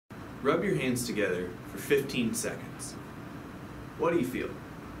Rub your hands together for 15 seconds. What do you feel?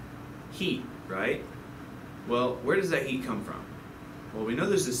 Heat, right? Well, where does that heat come from? Well, we know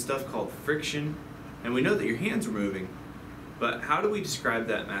there's this stuff called friction, and we know that your hands are moving, but how do we describe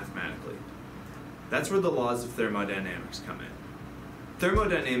that mathematically? That's where the laws of thermodynamics come in.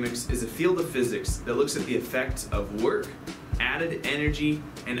 Thermodynamics is a field of physics that looks at the effects of work, added energy,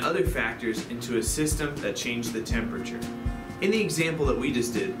 and other factors into a system that change the temperature. In the example that we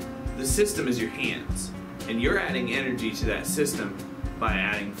just did, the system is your hands, and you're adding energy to that system by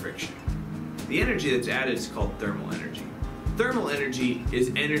adding friction. The energy that's added is called thermal energy. Thermal energy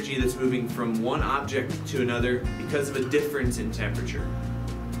is energy that's moving from one object to another because of a difference in temperature.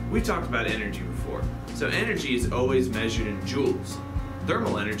 We've talked about energy before, so energy is always measured in joules.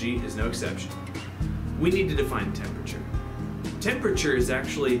 Thermal energy is no exception. We need to define temperature. Temperature is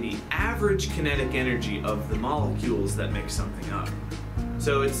actually the average kinetic energy of the molecules that make something up.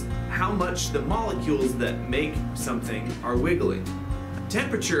 So it's how much the molecules that make something are wiggling.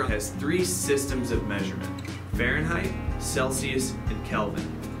 Temperature has three systems of measurement: Fahrenheit, Celsius, and Kelvin.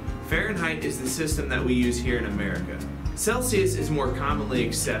 Fahrenheit is the system that we use here in America. Celsius is more commonly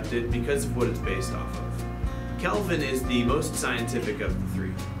accepted because of what it's based off of. Kelvin is the most scientific of the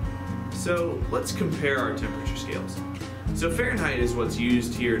three. So let's compare our temperature scales. So Fahrenheit is what's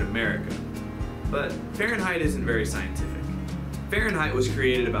used here in America, but Fahrenheit isn't very scientific. Fahrenheit was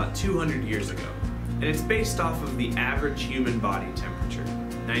created about 200 years ago, and it's based off of the average human body temperature,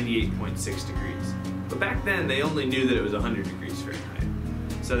 98.6 degrees. But back then, they only knew that it was 100 degrees Fahrenheit.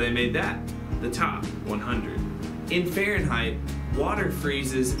 So they made that the top, 100. In Fahrenheit, water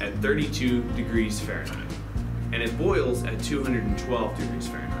freezes at 32 degrees Fahrenheit, and it boils at 212 degrees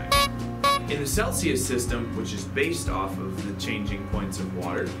Fahrenheit. In the Celsius system, which is based off of the changing points of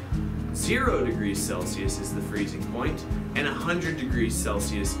water, 0 degrees Celsius is the freezing point, and 100 degrees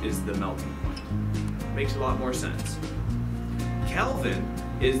Celsius is the melting point. Makes a lot more sense. Kelvin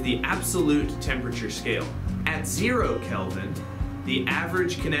is the absolute temperature scale. At 0 Kelvin, the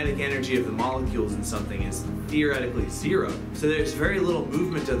average kinetic energy of the molecules in something is theoretically 0, so there's very little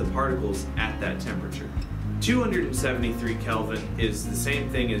movement of the particles at that temperature. 273 Kelvin is the same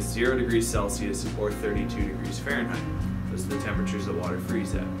thing as 0 degrees Celsius or 32 degrees Fahrenheit. Those are the temperatures that water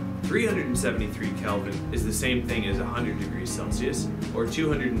freezes at. 373 Kelvin is the same thing as 100 degrees Celsius or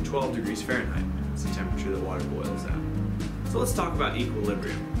 212 degrees Fahrenheit. It's the temperature that water boils at. So let's talk about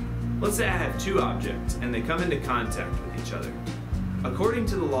equilibrium. Let's say I have two objects and they come into contact with each other. According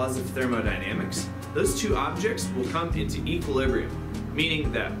to the laws of thermodynamics, those two objects will come into equilibrium,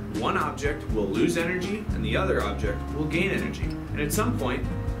 meaning that one object will lose energy and the other object will gain energy. And at some point,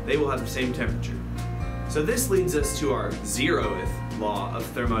 they will have the same temperature. So this leads us to our 0th law of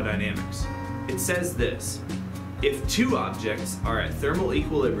thermodynamics. It says this: if two objects are at thermal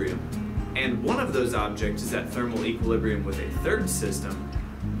equilibrium, and one of those objects is at thermal equilibrium with a third system,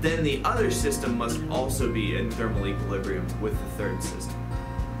 then the other system must also be in thermal equilibrium with the third system.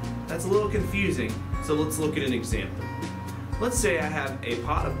 That's a little confusing, so let's look at an example. Let's say I have a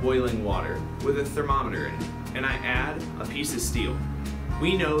pot of boiling water with a thermometer in it, and I add a piece of steel.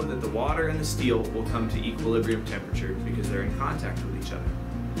 We know that the water and the steel will come to equilibrium temperature because they're in contact with each other.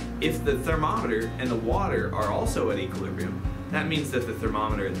 If the thermometer and the water are also at equilibrium, that means that the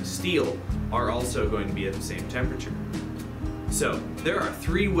thermometer and the steel are also going to be at the same temperature. So, there are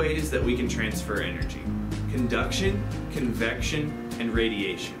three ways that we can transfer energy: conduction, convection, and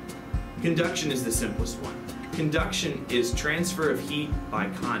radiation. Conduction is the simplest one. Conduction is transfer of heat by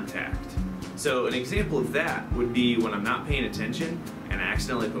contact. So an example of that would be when I'm not paying attention and I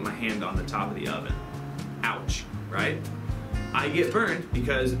accidentally put my hand on the top of the oven. Ouch, right? I get burned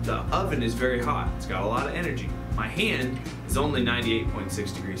because the oven is very hot. It's got a lot of energy. My hand is only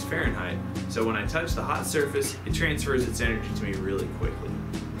 98.6 degrees Fahrenheit, so when I touch the hot surface, it transfers its energy to me really quickly.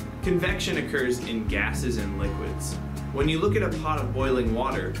 Convection occurs in gases and liquids. When you look at a pot of boiling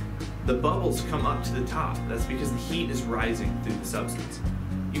water, the bubbles come up to the top. That's because the heat is rising through the substance.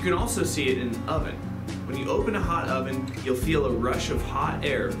 You can also see it in an oven. When you open a hot oven, you'll feel a rush of hot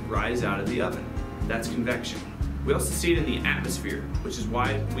air rise out of the oven. That's convection. We also see it in the atmosphere, which is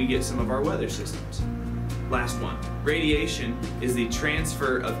why we get some of our weather systems. Last one, radiation is the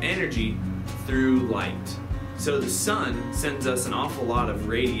transfer of energy through light. So the sun sends us an awful lot of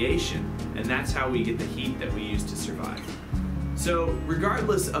radiation, and that's how we get the heat that we use to survive. So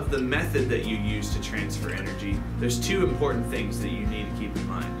regardless of the method that you use to transfer energy, there's two important things that you need to keep in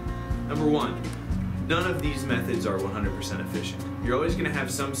mind. Number one, none of these methods are 100% efficient. You're always going to have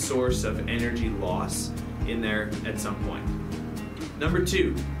some source of energy loss in there at some point. Number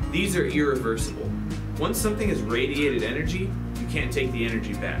two, these are irreversible. Once something has radiated energy, you can't take the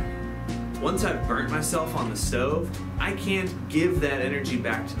energy back. Once I've burnt myself on the stove, I can't give that energy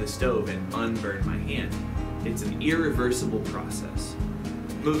back to the stove and unburn my hand. It's an irreversible process.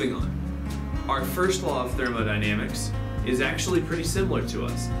 Moving on. Our first law of thermodynamics is actually pretty similar to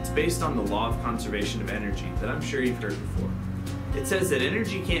us. It's based on the law of conservation of energy that I'm sure you've heard before. It says that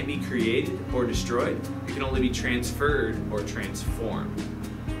energy can't be created or destroyed, it can only be transferred or transformed.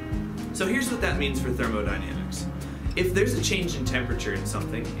 So here's what that means for thermodynamics. If there's a change in temperature in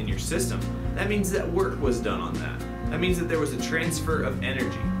something in your system, that means that work was done on that. That means that there was a transfer of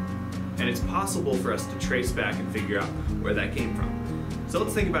energy. And it's possible for us to trace back and figure out where that came from. So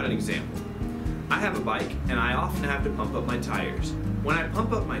let's think about an example. I have a bike and I often have to pump up my tires. When I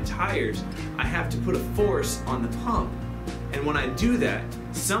pump up my tires, I have to put a force on the pump. And when I do that,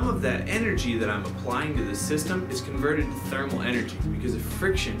 some of that energy that I'm applying to the system is converted to thermal energy because of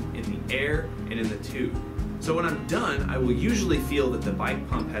friction in the air and in the tube. So when I'm done, I will usually feel that the bike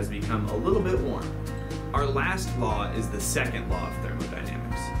pump has become a little bit warm. Our last law is the second law of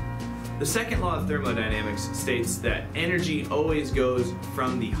thermodynamics. The second law of thermodynamics states that energy always goes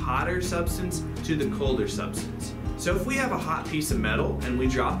from the hotter substance to the colder substance. So if we have a hot piece of metal and we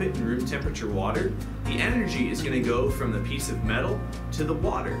drop it in room temperature water, the energy is going to go from the piece of metal to the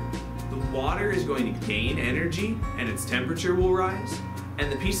water. The water is going to gain energy and its temperature will rise,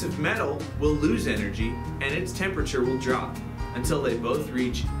 and the piece of metal will lose energy and its temperature will drop until they both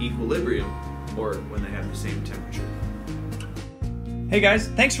reach equilibrium, or when they have the same temperature. Hey guys,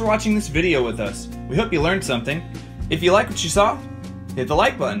 thanks for watching this video with us. We hope you learned something. If you like what you saw, hit the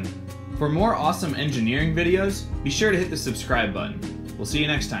like button. For more awesome engineering videos, be sure to hit the subscribe button. We'll see you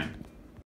next time.